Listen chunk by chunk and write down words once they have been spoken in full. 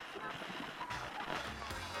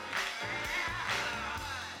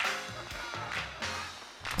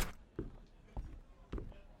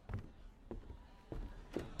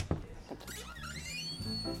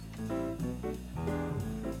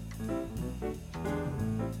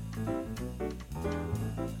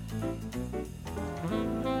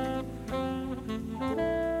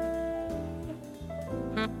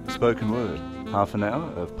Spoken Word, half an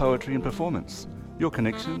hour of poetry and performance, your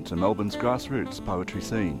connection to Melbourne's grassroots poetry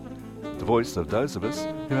scene, the voice of those of us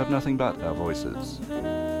who have nothing but our voices.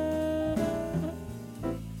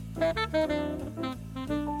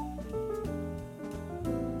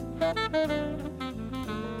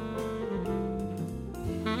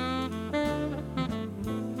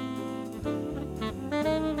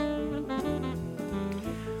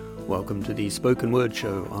 Welcome to the Spoken Word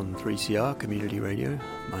Show on 3CR Community Radio.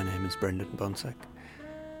 My name is Brendan Bonsack.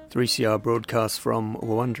 3CR broadcasts from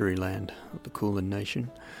Wurundjeri land of the Kulin Nation.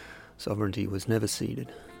 Sovereignty was never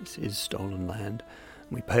ceded. This is stolen land.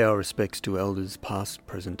 We pay our respects to elders past,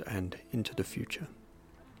 present and into the future.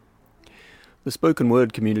 The spoken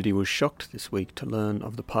word community was shocked this week to learn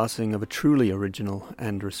of the passing of a truly original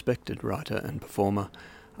and respected writer and performer,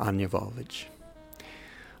 Anya Wałęsa.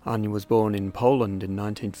 Anya was born in Poland in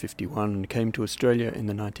 1951 and came to Australia in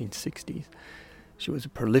the 1960s. She was a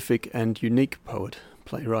prolific and unique poet,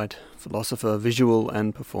 playwright, philosopher, visual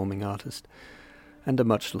and performing artist, and a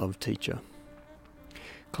much-loved teacher.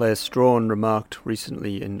 Claire Strawn remarked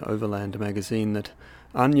recently in Overland magazine that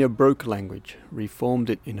Anya broke language, reformed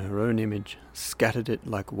it in her own image, scattered it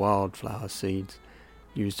like wildflower seeds,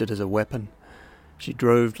 used it as a weapon. She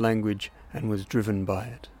drove language and was driven by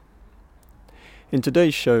it. In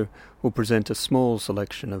today's show, we'll present a small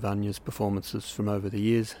selection of Anya's performances from over the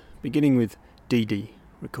years, beginning with Dee Dee,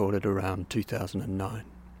 recorded around 2009.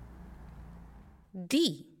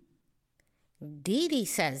 D. Dee Dee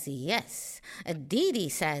says yes. Dee Dee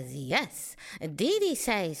says yes. Dee Dee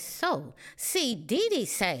says so. See, Dee Dee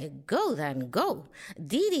say go, then go.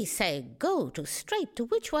 Dee Dee say go to straight to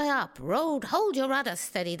which way up road. Hold your rudder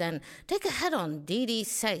steady, then take a head on. Dee Dee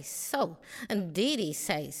say so. And Dee Dee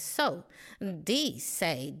say so. Dee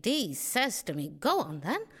says to me, go on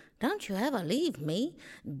then. Don't you ever leave me.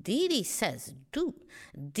 Dee Dee says, do.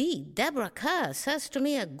 Deborah Kerr says to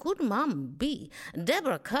me, a good mum be.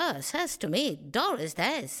 Deborah Kerr says to me, Doris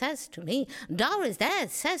there says to me, Doris there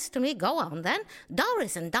says to me, go on then.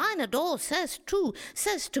 Doris and Dinah Dawes says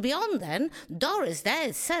to be on then. Doris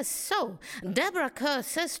there says so. Deborah Kerr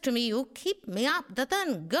says to me, you keep me up,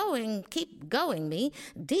 then going, keep going me.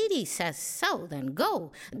 Dee Dee says so, then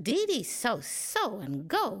go. Dee Dee so, and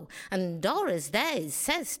go. And Doris there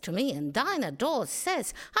says to me, and Dinah Dawes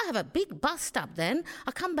says, I have a big bust up then,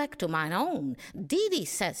 I come back to mine own. Dee Dee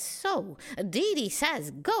says so. Dee Dee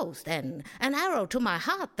says goes then, an arrow to my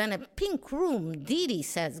heart, then a pink room. Dee Dee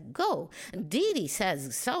says go. Dee Dee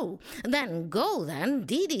says so. Then go then.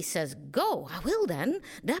 Dee Dee says go. I will then.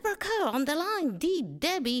 Deborah Kerr on the line.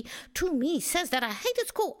 Debbie to me says that I hated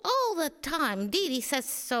school all the time. Dee Dee says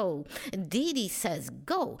so. Dee Dee says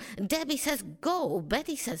go. Debbie says go.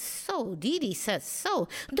 Betty says so. Dee Dee says so.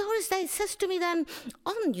 Doris Day says to me then,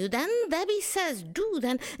 on you then. Debbie says do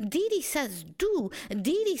then. Dee Dee says do.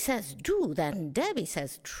 Dee Dee says do then. Debbie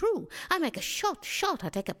says true. I make a shot. I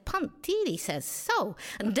take a punt. Dee Dee says so.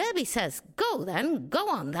 Debbie says go then. Go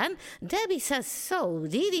on then. Debbie says so.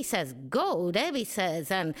 Dee Dee says go. Debbie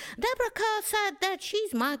says, and Deborah Kerr said that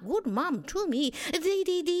she's my good mum to me. Dee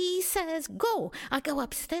Dee says go. I go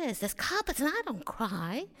upstairs. There's carpets and I don't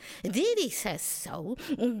cry. Dee Dee says so.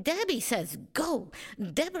 Debbie says go.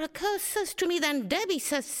 Deborah Kerr says to me then. Debbie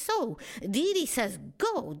says so. Dee Dee says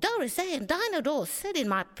go. Doris Day and Dinah Dawes said in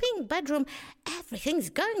my pink bedroom, everything's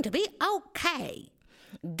going to be okay.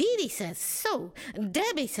 Dee Dee says so.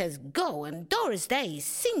 Debbie says go. And Doris Day is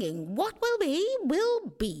singing, what will be,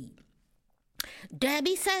 will be.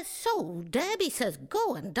 Debbie says so. Debbie says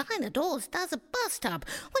go, and Dinah Dawes does a bust up.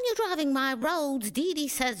 When you're driving my roads, Dee Dee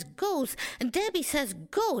says goes, and Debbie says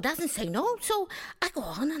go, doesn't say no, so I go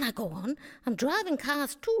on and I go on. I'm driving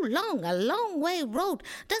cars too long, a long way road,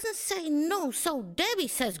 doesn't say no, so Debbie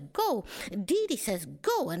says go. Dee Dee says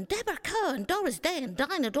go, and Deborah Kerr and Doris Day and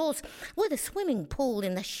Dinah Dawes with a swimming pool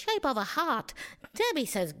in the shape of a heart. Debbie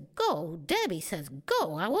says go. Debbie says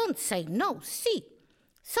go. I won't say no, see.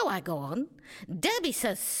 So I go on. Debbie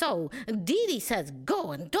says so. Dee Dee says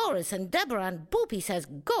go. And Doris and Deborah and Boopy says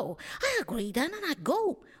go. I agree then and I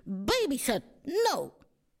go. Baby said no.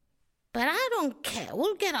 But I don't care.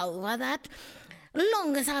 We'll get over that.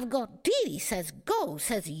 Long as I've got Dee Dee says go,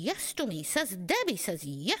 says yes to me, says Debbie says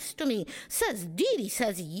yes to me, says Dee Dee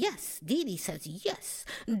says yes, Dee Dee says yes,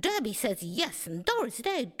 Debbie says yes, and Doris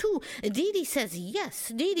Day too. Dee Dee says yes,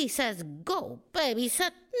 Dee Dee says go, baby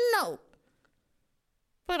said no.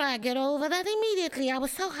 But I get over that immediately. I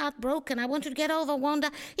was so heartbroken. I wanted to get over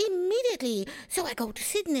Wanda immediately. So I go to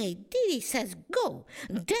Sydney. Dee Dee says go.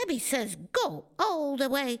 Debbie says go. All the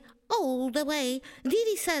way. Dee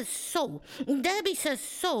Dee says so. Debbie says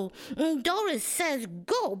so. Doris says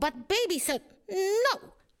go. But baby said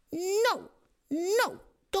no. no,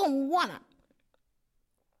 don't wanna.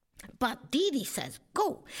 But Dee Dee says,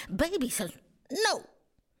 go. Baby says, no.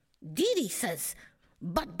 Dee Dee says,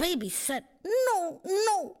 but Baby said, no.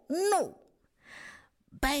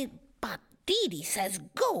 But Dee Dee says,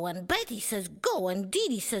 go, and Betty says, go, and Dee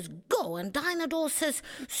Dee says, go, and Dinah says,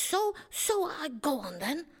 so I go on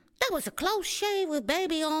then. That was a close shave with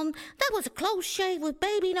Baby on. That was a close shave with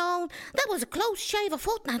Baby on. That was a close shave, a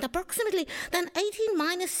fortnight approximately. Then 18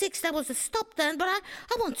 minus 6, that was a stop then. But I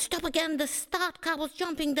won't stop again. The start car was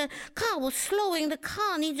jumping. The car was slowing. The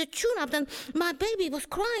car needs a tune-up. Then my baby was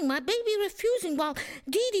crying. My baby refusing while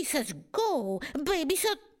Dee Dee says, go. Baby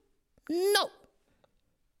said, no.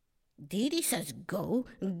 Dee Dee says, go.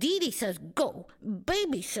 Dee Dee says, go.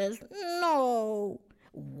 Baby says, no.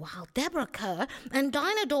 Wow, Deborah Kerr and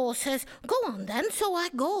Dinah Dawes says, go on then, so I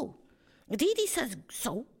go. Dee Dee says,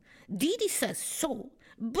 so. Dee Dee says, so.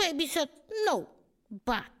 Baby said, no.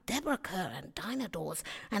 But Deborah Kerr and Dinah Dawes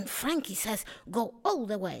and Frankie says, go all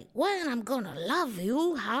the way. When I'm gonna love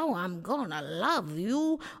you, how I'm gonna love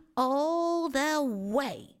you all the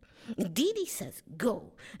way. Dee Dee says,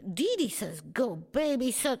 go. Dee Dee says, go.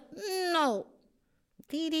 Baby said, no.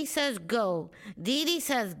 Dee Dee says go. Dee Dee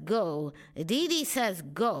says go. Dee Dee says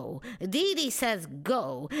go. Dee Dee says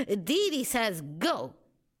go. Dee Dee says go.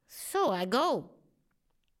 So I go.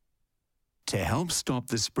 To help stop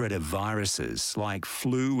the spread of viruses like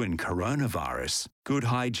flu and coronavirus, good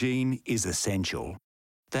hygiene is essential.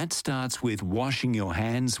 That starts with washing your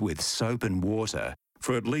hands with soap and water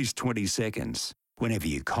for at least 20 seconds whenever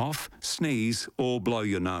you cough, sneeze, or blow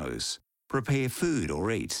your nose. Prepare food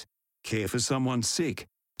or eat. Care for someone sick,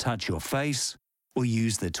 touch your face, or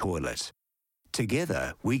use the toilet.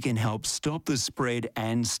 Together, we can help stop the spread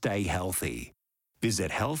and stay healthy. Visit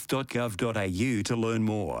health.gov.au to learn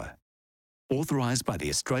more. Authorised by the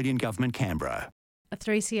Australian Government, Canberra. A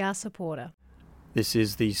 3CR supporter. This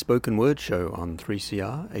is the Spoken Word Show on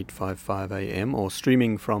 3CR 855 AM or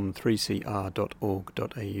streaming from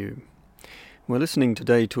 3cr.org.au. We're listening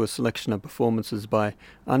today to a selection of performances by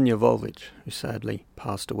Anja Volvic, who sadly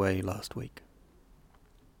passed away last week.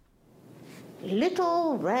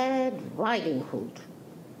 Little Red Riding Hood.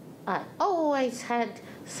 I always had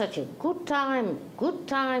such a good time, girl.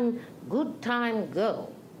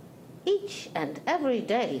 Each and every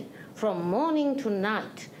day, from morning to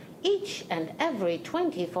night, each and every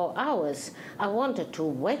 24 hours, I wanted to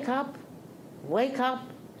wake up.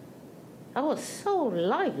 I was so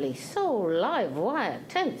lively, so live wire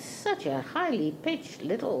tense, such a highly pitched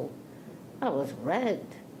little. I was red,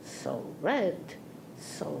 so red.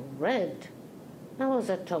 I was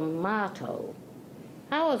a tomato.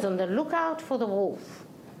 I was on the lookout for the wolf.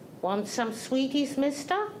 Want some sweeties,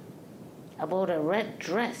 mister? I bought a red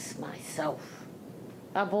dress myself.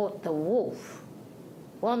 I bought the wolf.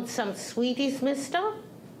 Want some sweeties, mister?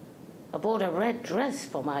 I bought a red dress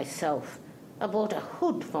for myself. I bought a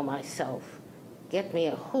hood for myself. Get me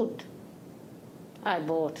a hood. I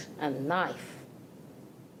bought a knife.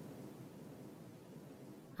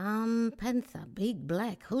 Panther, big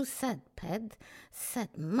black, who said ped?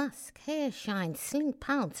 Said musk, hair shine, sling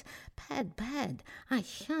pounce, pad, I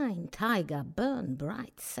shine, tiger, burn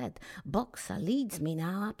bright, said boxer leads me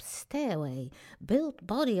now up stairway, built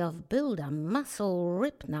body of builder, muscle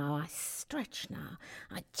rip now, I stretch now,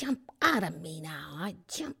 I jump out of me now, I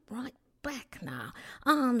jump right back now,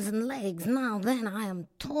 arms and legs, now then I am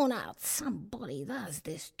torn out, somebody does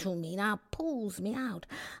this to me now, pulls me out,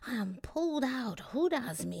 I am pulled out, who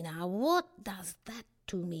does me now, what does that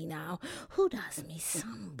to me now, who does me,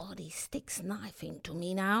 somebody sticks knife into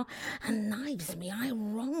me now, and knives me, I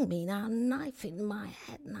wrong me now, knife in my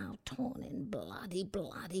head now, torn in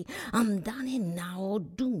bloody, I'm done in now, oh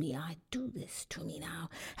do me, I do this to me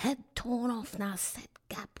now, head torn off now, set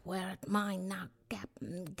gap where at mine now, gap,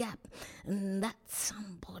 and that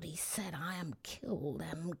somebody said I am killed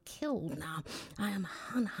now, I am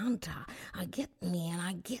hunter, I get me and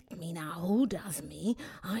I get me now, who does me,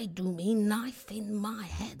 I do me, knife in my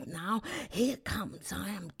head now, here comes, I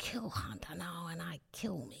am kill hunter now and I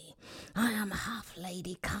kill me, I am half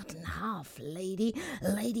lady, cut in half lady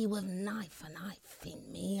with knife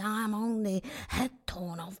in me, I am only head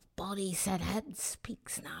torn off, body said head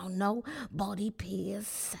speaks now, no body peers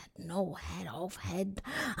said no head off head,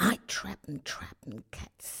 I trap and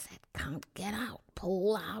cat said can't get out,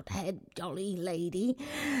 pull out head jolly lady,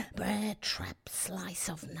 bread trap slice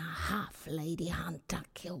of now half lady hunter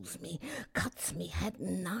kills me, cuts me head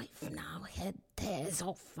knife now head tears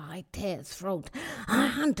off, I tear throat. I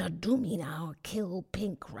hunter do me now, kill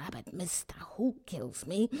pink rabbit, mister, who kills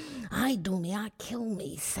me? I do me, I kill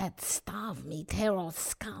me, said starve me, tear off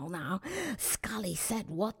skull now. Scully said,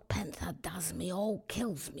 what panther does me, oh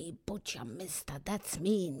kills me, butcher, mister, that's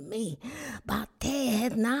me and me. But tear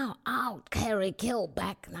head now, out, carry, kill,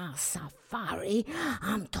 back now, safari.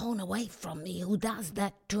 I'm torn away from me, who does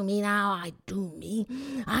that to me now? I do me.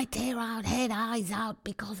 I tear out head, eyes out,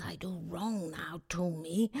 because I do wrong now to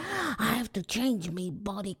me. I have to change me,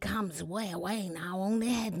 body comes way away now, only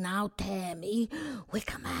head now tear me.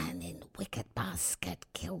 Wicker man in wicked basket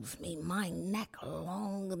kills me, my neck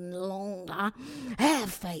long and longer. Hair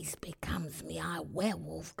face becomes me, I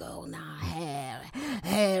werewolf girl now,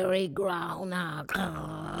 hairy growl now.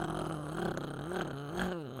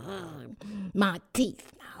 My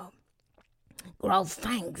teeth now grow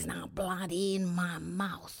fangs now, bloody in my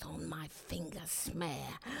mouth, on my finger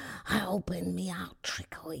smear. I open me out,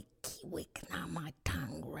 trickly wick now, my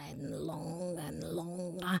tongue red and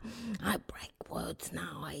longer. I break words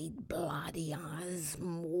now, I eat bloody eyes,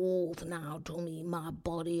 wolf now to me, my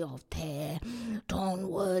body of tear. Torn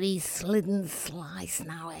wordy, slidden slice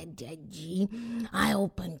now, edgy. I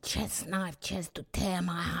open chest, knife chest to tear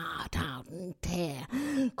my heart out and tear.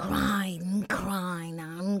 Cry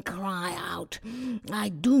now and cry out. I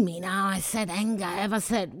do me now, I said anger, ever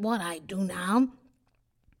said what I do now?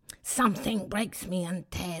 Something breaks me and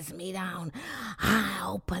tears me down. I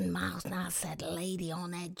open mouth now, said lady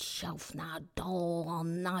on edge shelf now, doll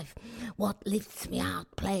on knife. What lifts me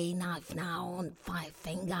out, play knife now on 5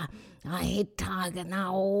 finger. I hit target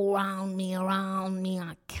now, all around me,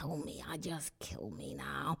 I kill me, I just kill me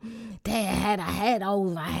now. Tear head ahead,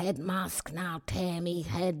 overhead, mask now, tear me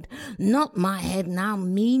head. Not my head now,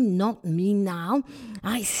 me, not me now.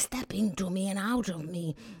 I step into me and out of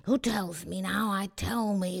me. Who tells me now? I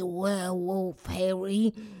tell me, werewolf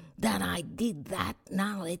hairy, that I did that.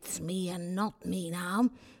 Now it's me and not me now.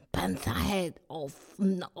 Panther head off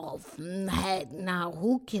head now.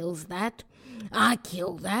 Who kills that? I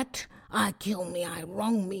kill that. I kill me, I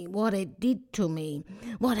wrong me, what it did to me.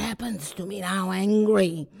 What happens to me now,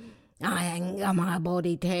 angry? I anger my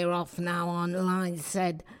body, tear off now on line,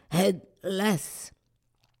 said headless.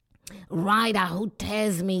 Rider who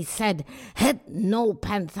tears me said, head no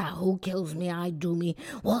panther who kills me, I do me.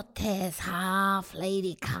 What tears half,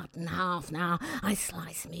 lady cut in half now. I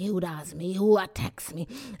slice me, who does me, who attacks me?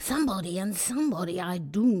 Somebody and somebody, I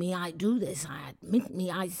do me, I do this, I admit me,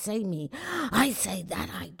 I say that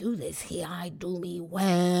I do this, here I do me.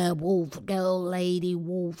 Werewolf, girl, lady,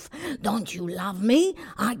 wolf, don't you love me?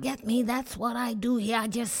 I get me, that's what I do here, I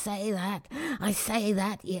just say that. I say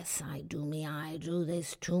that, yes, I do me, I do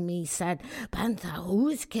this to me. Said panther, who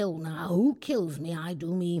is killed now? Who kills me? I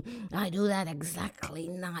do me. I do that exactly.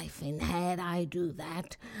 Knife in head. I do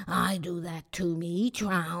that to me. Each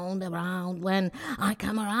round around. When I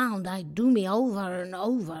come around, I do me over and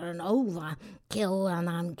over and over. Kill and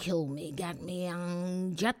unkill me. Get me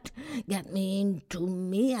unjet. Get me into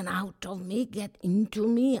me and out of me. Get into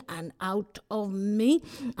me and out of me.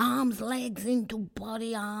 Arms, legs into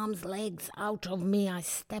body. Arms, legs out of me. I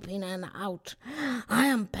step in and out. I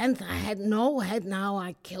am panther head, no head now.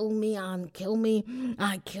 I kill me, unkill me.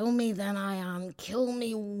 I kill me, then I unkill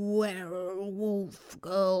me. Werewolf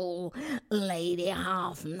girl, lady,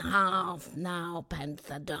 half and half now.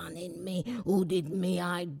 Panther done in me. Who did me?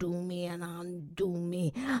 I do me and undo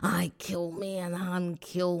me. I kill me and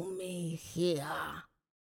unkill me here.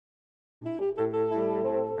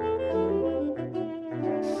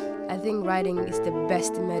 I think writing is the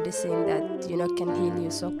best medicine that, can heal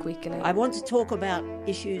you so quickly. I want to talk about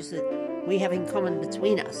issues that we have in common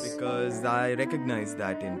between us. Because I recognize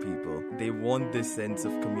that in people. They want this sense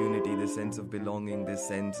of community, this sense of belonging, this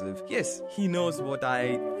sense of, yes, he knows what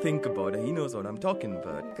I think about it, he knows what I'm talking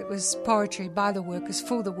about. It was poetry by the workers,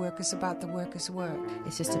 for the workers, about the workers' work.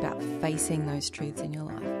 It's just about facing those truths in your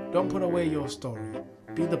life. Don't put away your story.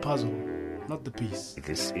 Be the puzzle, not the piece.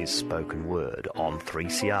 This is Spoken Word on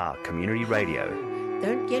 3CR Community Radio.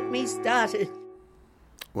 Don't get me started.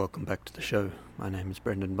 Welcome back to the show. My name is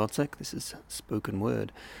Brendan Bonsack. This is Spoken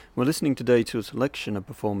Word. We're listening today to a selection of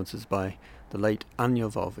performances by the late Anya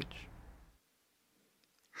Volvich.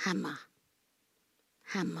 Hammer,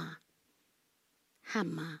 hammer,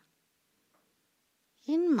 hammer.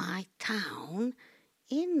 In my town,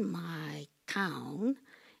 in my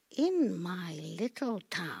little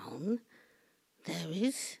town, there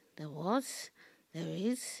is a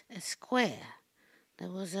square. There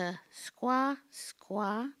was a square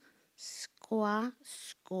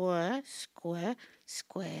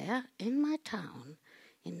in my town,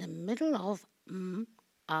 in the middle of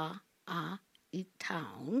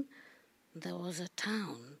town, there was a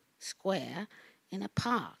town square in a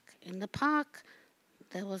park. In the park,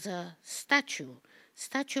 there was a statue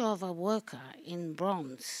of a worker in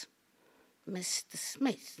bronze. Mr.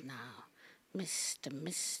 Smith now, Mr.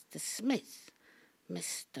 Smith,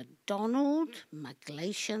 Mr. Donald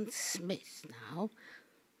McGlation Smith now.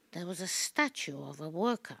 There was a statue of a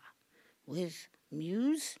worker with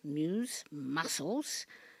muse muscles,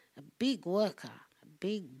 a big worker, a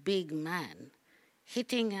big man,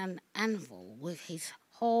 hitting an anvil with his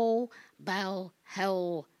whole bell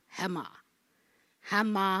hell hammer.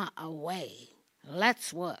 Hammer away.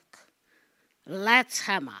 Let's work. Let's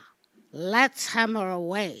hammer. Let's hammer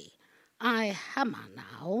away. I hammer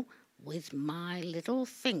now with my little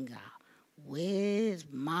finger.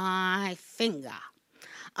 With my finger.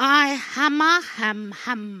 I hammer,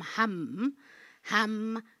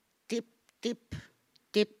 ham, dip,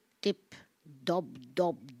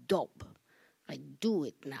 dob. I do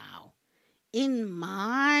it now. In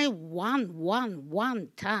my one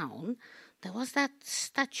town, there was that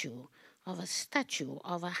statue of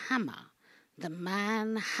a hammer. The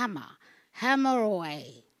man hammer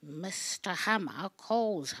away. Mr. Hammer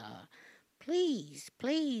calls her. Please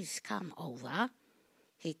come over.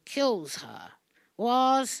 He kills her.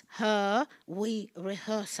 Was her, we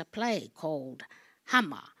rehearse a play called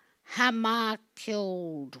Hammer. Hammer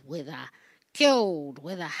killed with a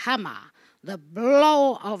hammer. The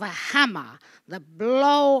blow of a hammer.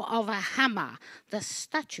 The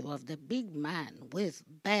statue of the big man with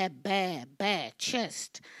bare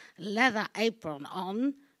chest, leather apron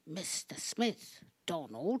on, Mr. Smith.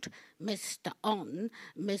 Donald, Mr.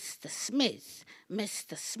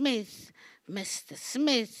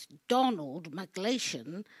 Smith, Donald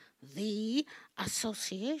McGlation, the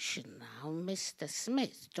association now, Mr.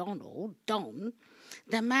 Smith, Donald, Don,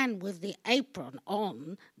 the man with the apron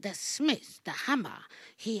on, the Smith, the hammer.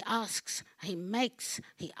 He makes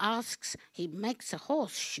a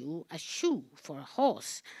horseshoe, a shoe for a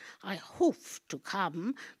horse. I hoof to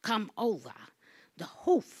come over. The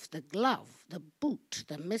hoof, the glove, the boot,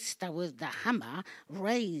 the mister with the hammer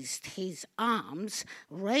raised his arms,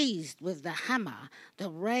 raised with the hammer, the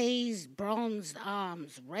raised bronzed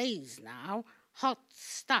arms raised now, hot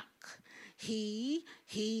stuck. He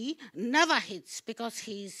never hits because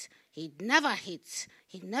he never hits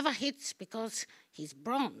because he's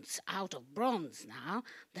bronze, out of bronze now,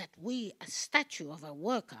 that we, a statue of a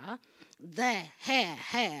worker, their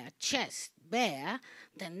hair, chest bare,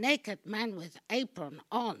 the naked man with apron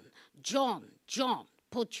on. John,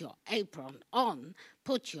 put your apron on,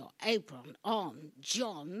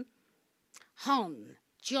 John. Hon,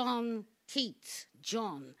 John Keats,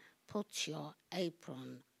 John, put your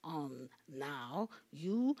apron on now.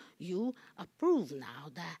 You approve now.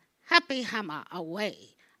 The happy hammer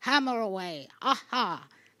away, aha,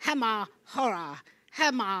 hammer, horror,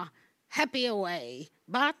 hammer, happy away.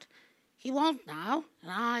 But he won't now,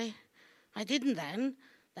 and I didn't then.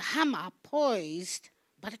 The hammer poised,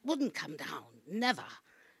 but it wouldn't come down. Never,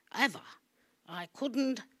 ever. I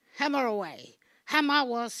couldn't hammer away. Hammer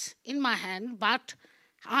was in my hand, but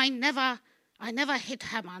I never hit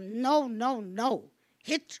hammer. No.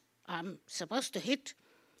 Hit, I'm supposed to hit,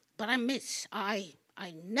 but I miss. I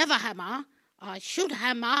never hammer. I should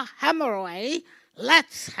hammer away.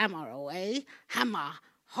 Let's hammer away. Hammer,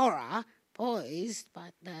 horror, poised,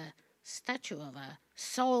 but the statue of a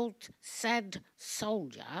sad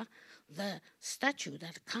soldier, the statue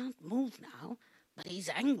that can't move now, but he's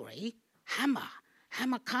angry.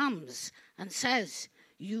 Hammer comes and says,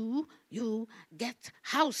 you get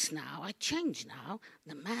house now, I change now.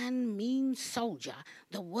 The man means soldier,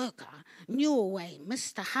 the worker, knew away,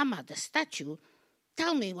 Mr. Hammer, the statue.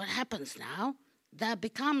 Tell me what happens now. The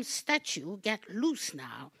become statue get loose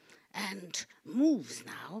now, and moves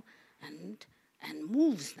now, and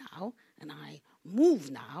moves now, and I move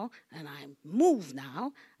now, and I move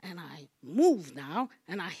now, and I move now,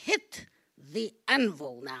 and I hit the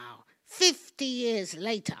anvil now. 50 years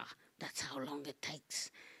later, that's how long it takes.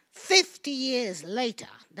 50 years later,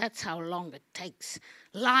 that's how long it takes.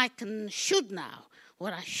 Like and should now,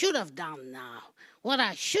 what I should have done now,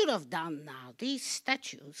 These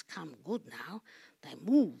statues come good now. They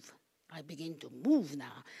move. I begin to move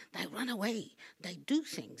now. They run away. They do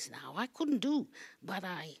things now I couldn't do, but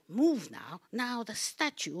I move now. Now the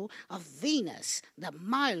statue of Venus, the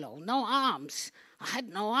Milo, no arms. I had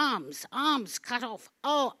no arms. Arms cut off.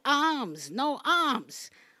 Oh, arms, no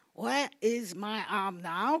arms. Where is my arm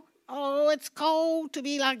now? Oh, it's cold to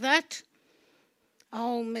be like that.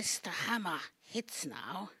 Oh, Mr. Hammer hits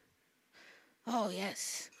now. Oh,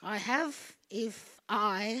 yes, I have. If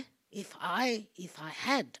I If I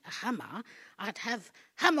had a hammer, I'd have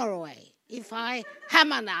hammer away. If I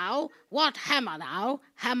hammer now, what hammer now?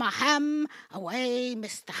 Hammer ham away,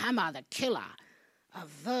 Mr. Hammer the Killer. A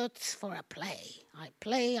verse for a play. I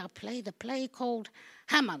play the play called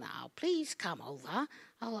Hammer Now. Please come over.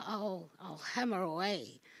 I'll hammer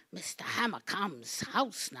away. Mr. Hammer comes.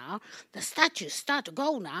 House now. The statues start to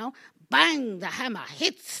go now. Bang! The hammer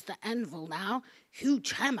hits the anvil now.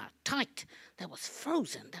 Huge hammer, tight. That was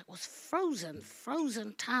frozen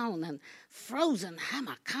town, and frozen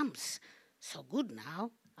hammer comes. So good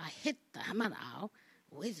now. I hit the hammer now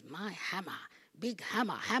with my hammer. Big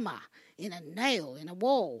hammer, in a nail, in a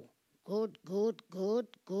wall. Good girl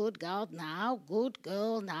now, good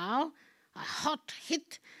girl now. A hot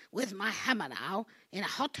hit with my hammer now, in a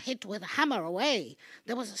hot hit with a hammer away.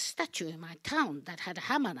 There was a statue in my town that had a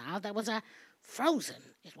hammer now, that was a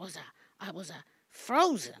frozen. I was a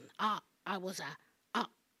frozen.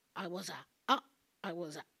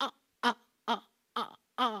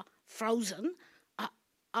 Frozen.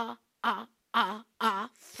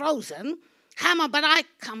 Frozen. Hammer, but I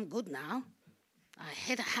come good now. I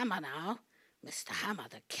hit a hammer now. Mr. Hammer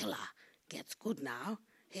the Killer gets good now.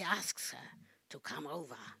 He asks her to come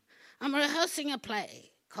over. I'm rehearsing a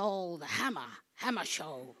play called The Hammer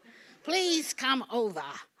Show. Please come over.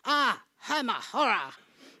 Hammer horror.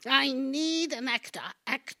 I need an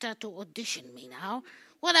actor to audition me now.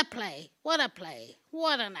 What a play, what an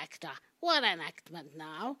actor, what an actment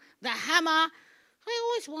now. The Hammer, I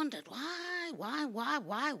always wondered why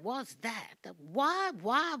was that? Why?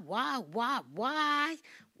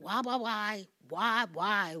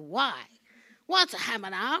 What's a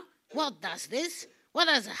hammer now? What does this? What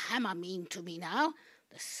does a hammer mean to me now?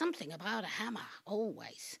 There's something about a hammer,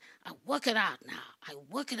 always. I work it out now.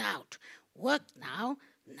 Work now.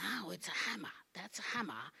 Now it's a hammer. That's a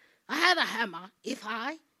hammer. I had a hammer. If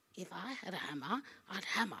I had a hammer, I'd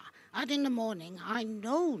hammer. I'd in the morning, I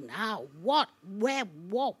know now what was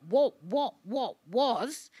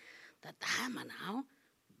that the hammer now.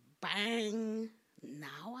 Bang.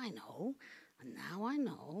 Now I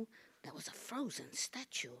know. There was a frozen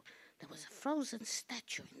statue. In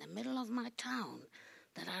the middle of my town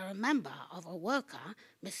that I remember of a worker,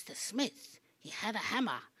 Mr. Smith. He had a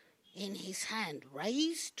hammer in his hand,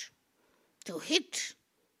 raised to hit.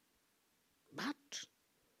 But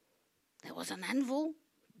there was an anvil,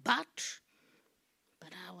 but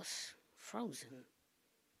I was frozen.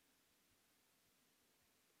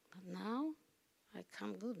 But now, I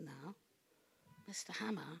come good now. Mr.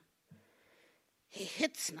 Hammer, he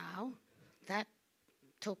hits now. That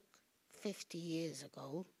took 50 years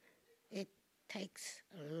ago. It takes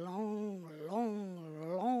long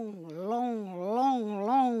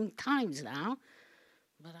times now.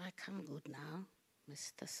 But I come good now.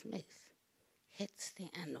 Mr. Smith hits the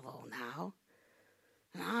anvil now.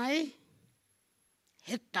 And I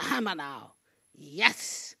hit the hammer now.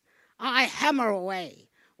 Yes, I hammer away.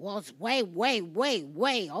 Was way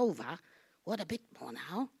over. What, a bit more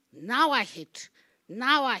now? Now I hit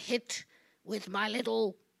with my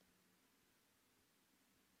little...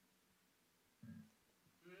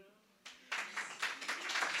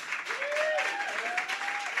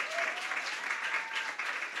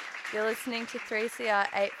 You're listening to 3CR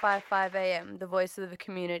 855 AM, the voice of the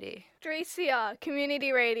community. 3CR,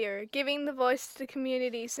 community radio, giving the voice to the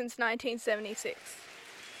community since 1976.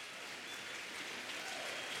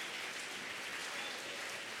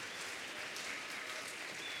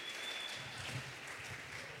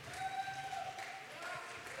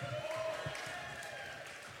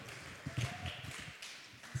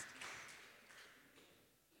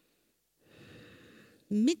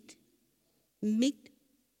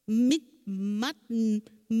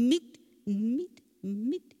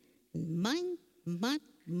 Mein, mat,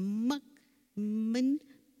 mak, min,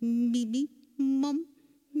 mimi, mom,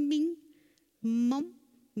 ming, mom,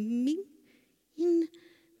 ming, in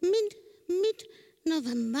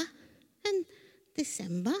mid-November and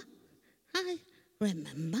December, I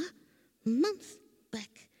remember, months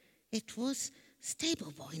back, it was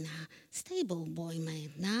stable boy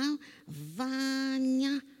man now,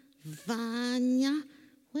 Vanya,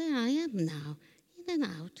 where I am now, in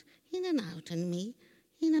and out, and me,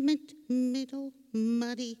 in a middle,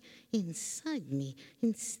 muddy, inside me,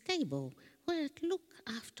 in stable, where it look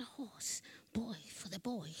after horse, boy for the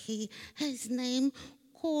boy, he has name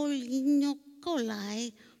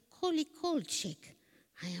Kolinokolai, Kolikolchik.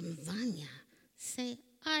 I am Vanya, say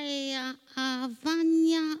I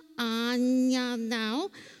Vanya, Anya now,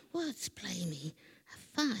 words play me, a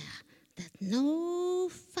fire that no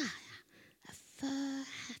fire, a fur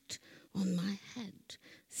hat on my head,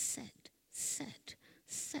 said,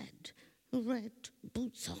 red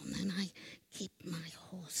boots on, and I keep my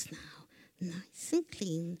horse now nice and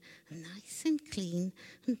clean,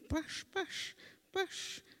 and brush, brush,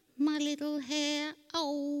 brush my little hair.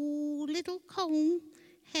 Oh, little comb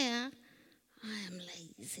hair. I am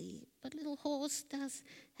lazy, but little horse does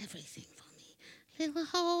everything for me. Little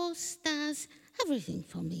horse does everything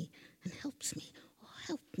for me and helps me. Oh,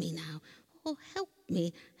 help me now. Oh, help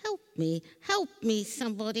me, help me, help me,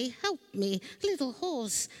 somebody, help me. Little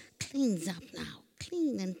horse cleans up now,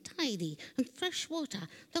 clean and tidy, and fresh water.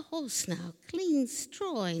 The horse now clean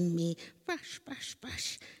straw in me. Brush, brush,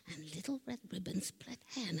 brush, and little red ribbons, plait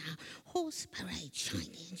hair now. Horse parade,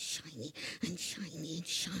 shiny and shiny, and shiny and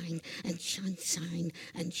shine, and shine,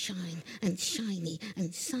 and shine, and shiny,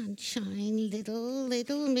 and sunshine.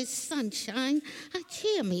 Little Miss Sunshine,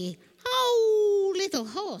 cheer me. Oh, little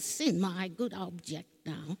horse in my good object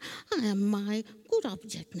now. I am my good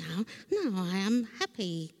object now. Now I am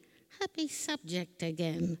happy subject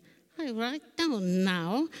again. I write down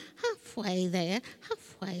now, halfway there,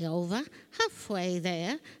 halfway over, halfway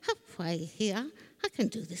there, halfway here. I can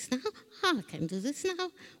do this now. I can do this now.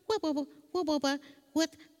 Wobba,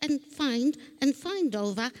 what and find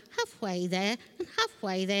over, halfway there,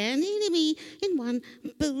 and near me in one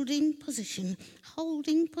building position,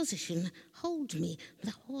 holding position, hold me.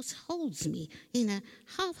 The horse holds me in a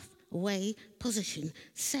halfway position.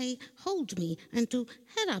 Say, hold me, and to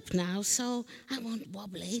head up now, so I won't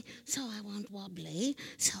wobbly, so I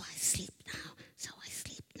sleep now,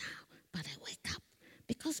 but I wake up.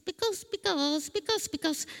 Because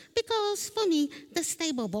for me, the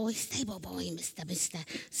stable boy, Mr.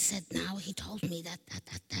 said now, he told me that I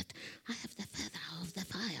have the feather of the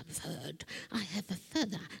firebird. I have a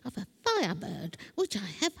feather of a firebird, which I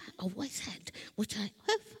have always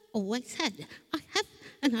had,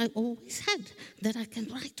 and I always had, that I can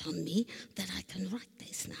write on me, that I can write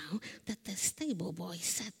this now, that the stable boy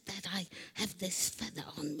said that I have this feather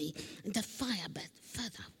on me, the firebird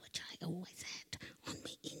feather, which I always had on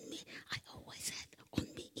me, in me, I always had on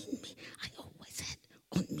me, in me, I always had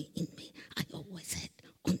on me, in me, I always had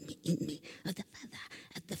on me, in me,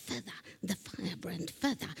 the firebrand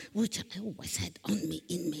feather, which I always had on me,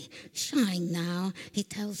 in me. Shine now, he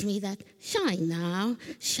tells me that, shine now,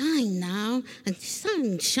 and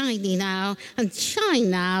sun shiny now, and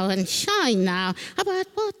shine now, about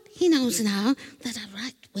what he knows now, that I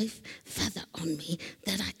write with feather on me,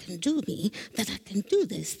 that I can do me, that I can do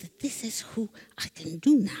this, that this is who I can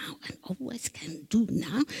do now, and always can do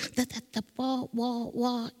now, that at the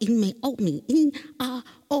war, in me, oh me, in,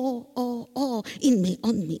 in me,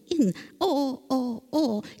 on me, in,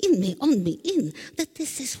 in me, on me, in, that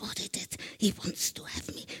this is what it is. He wants to have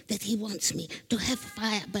me, that he wants me to have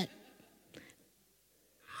fire, but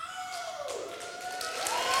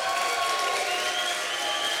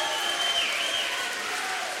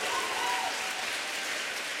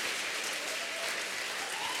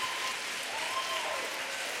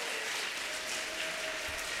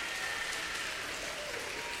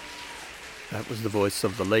That was the voice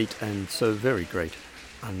of the late and so very great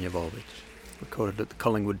Anya Volvic, recorded at the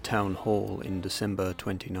Collingwood Town Hall in December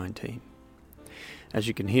 2019. As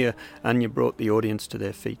you can hear, Anya brought the audience to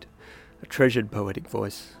their feet. A treasured poetic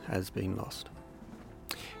voice has been lost.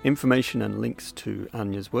 Information and links to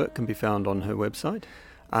Anya's work can be found on her website,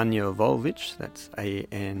 Anya Volvic, that's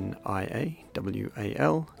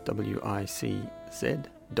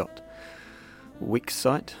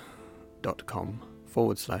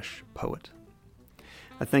ANIAWALVICZ.wixsite.com/poet.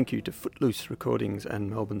 A thank you to Footloose Recordings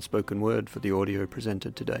and Melbourne Spoken Word for the audio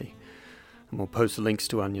presented today. And we'll post the links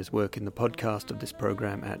to Anya's work in the podcast of this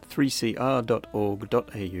program at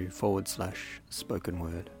 3cr.org.au/spoken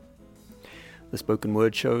word. The Spoken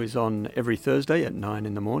Word Show is on every Thursday at 9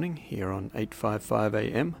 in the morning here on 855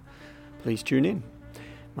 AM. Please tune in.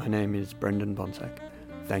 My name is Brendan Bonsack.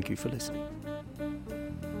 Thank you for listening.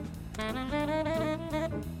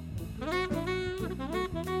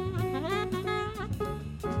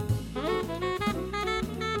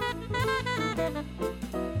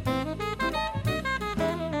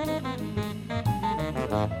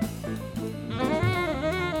 Bye.